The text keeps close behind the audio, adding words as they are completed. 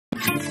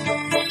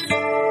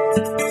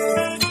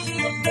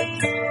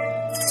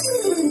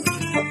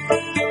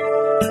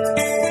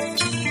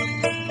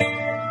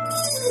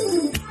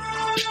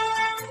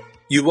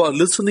You are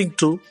listening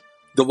to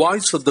The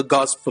Voice of the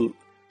Gospel,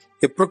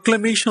 a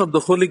proclamation of the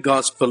Holy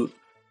Gospel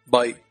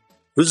by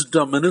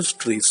Wisdom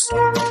Ministries.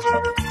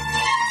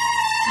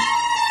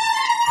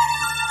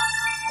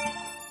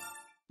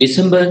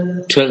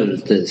 December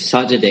 12th,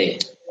 Saturday.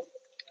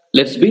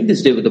 Let's begin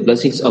this day with the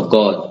blessings of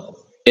God.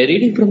 A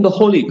reading from the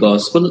Holy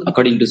Gospel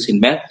according to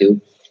St. Matthew,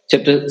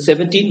 chapter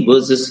 17,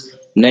 verses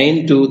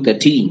 9 to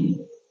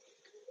 13.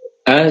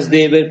 As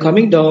they were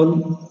coming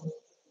down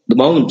the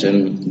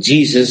mountain,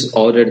 Jesus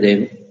ordered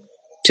them,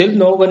 "Tell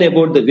no one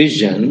about the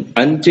vision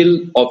until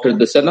after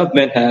the Son of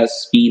Man has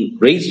been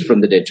raised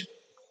from the dead."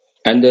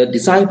 And the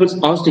disciples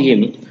asked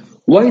him,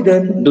 "Why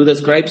then do the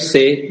scribes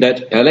say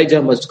that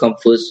Elijah must come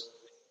first?"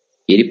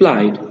 He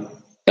replied,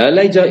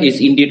 "Elijah is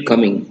indeed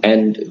coming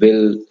and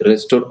will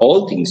restore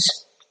all things.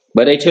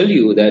 But I tell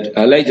you that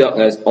Elijah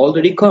has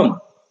already come,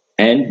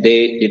 and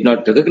they did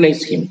not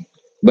recognize him,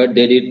 but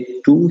they did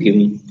to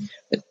him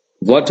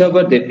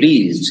whatever they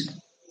pleased.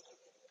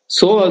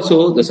 So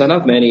also the Son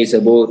of Man is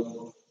about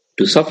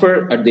to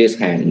suffer at their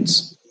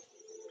hands."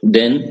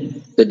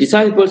 Then the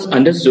disciples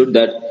understood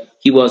that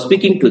he was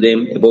speaking to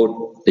them about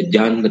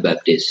John the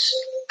Baptist.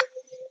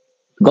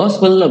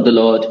 Gospel of the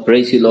Lord.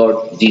 Praise you,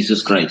 Lord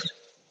Jesus Christ.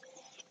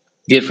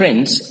 Dear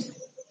friends,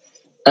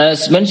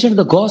 as mentioned,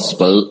 the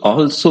Gospel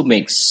also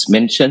makes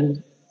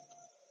mention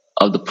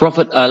of the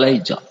prophet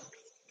Elijah.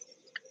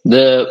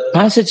 The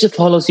passage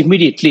follows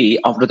immediately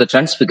after the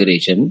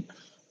transfiguration,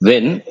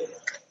 when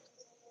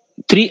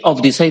three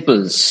of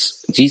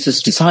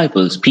Jesus'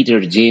 disciples, Peter,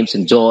 James,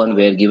 and John,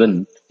 were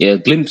given a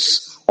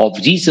glimpse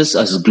of Jesus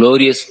as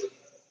glorious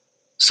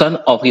Son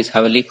of his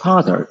heavenly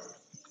Father.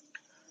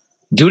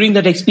 During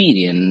that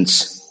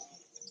experience,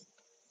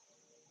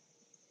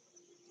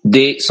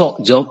 they saw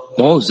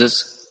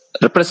Moses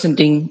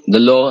representing the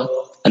law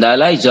and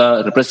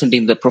Elijah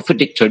representing the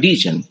prophetic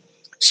tradition,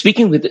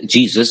 speaking with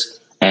Jesus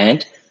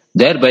and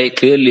thereby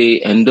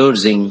clearly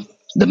endorsing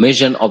the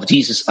mission of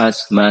Jesus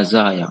as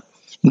Messiah,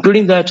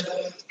 including that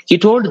he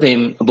told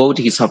them about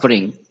his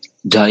suffering,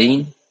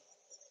 dying,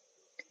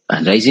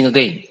 and rising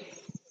again,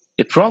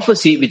 a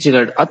prophecy which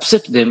had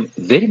upset them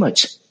very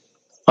much.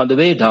 On the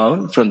way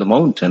down from the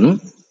mountain,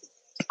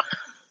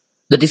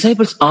 the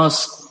disciples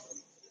asked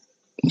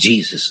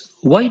Jesus,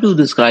 "Why do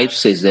the scribes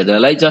say that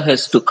Elijah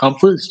has to come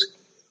first?"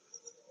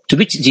 To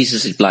which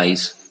Jesus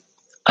replies,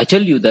 "I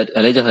tell you that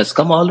Elijah has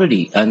come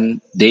already,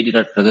 and they did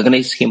not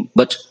recognize him,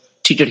 but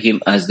treated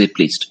him as they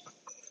pleased."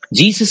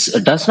 Jesus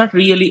does not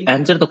really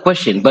answer the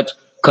question, but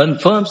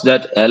confirms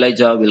that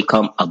Elijah will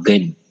come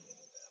again.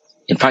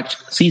 In fact,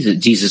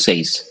 Jesus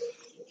says,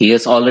 he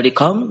has already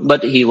come,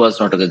 but he was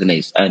not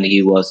recognized, and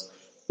he was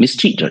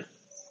mistreated.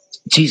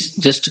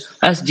 Just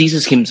as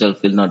Jesus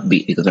himself will not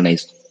be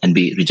recognized and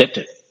be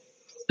rejected.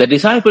 The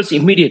disciples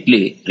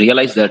immediately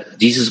realized that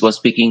Jesus was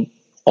speaking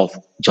of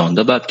John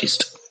the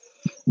Baptist.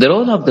 The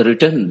role of the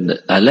returned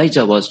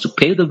Elijah was to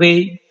pave the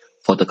way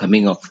for the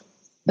coming of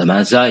the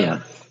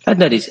Messiah,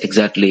 and that is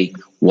exactly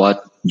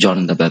what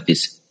John the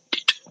Baptist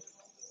did.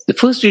 The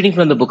first reading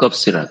from the book of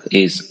Sirach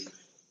is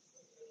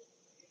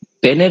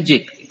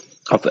energetic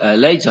of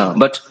Elijah,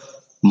 but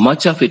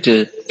much of it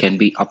can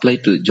be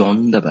applied to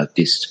John the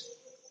Baptist.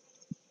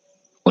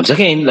 Once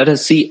again, let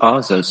us see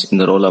ourselves in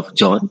the role of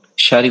John,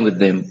 sharing with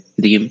him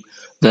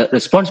the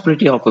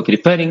responsibility of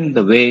preparing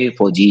the way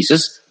for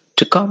Jesus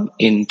to come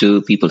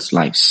into people's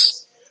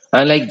lives.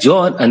 And like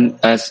John and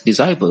as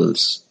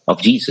disciples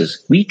of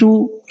Jesus, we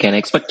too can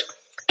expect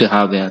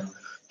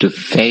to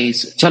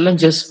face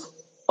challenges,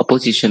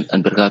 opposition,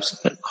 and perhaps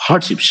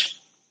hardships.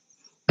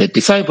 The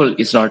disciple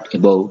is not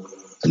above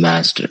the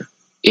master.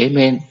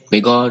 Amen. May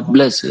God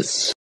bless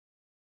us.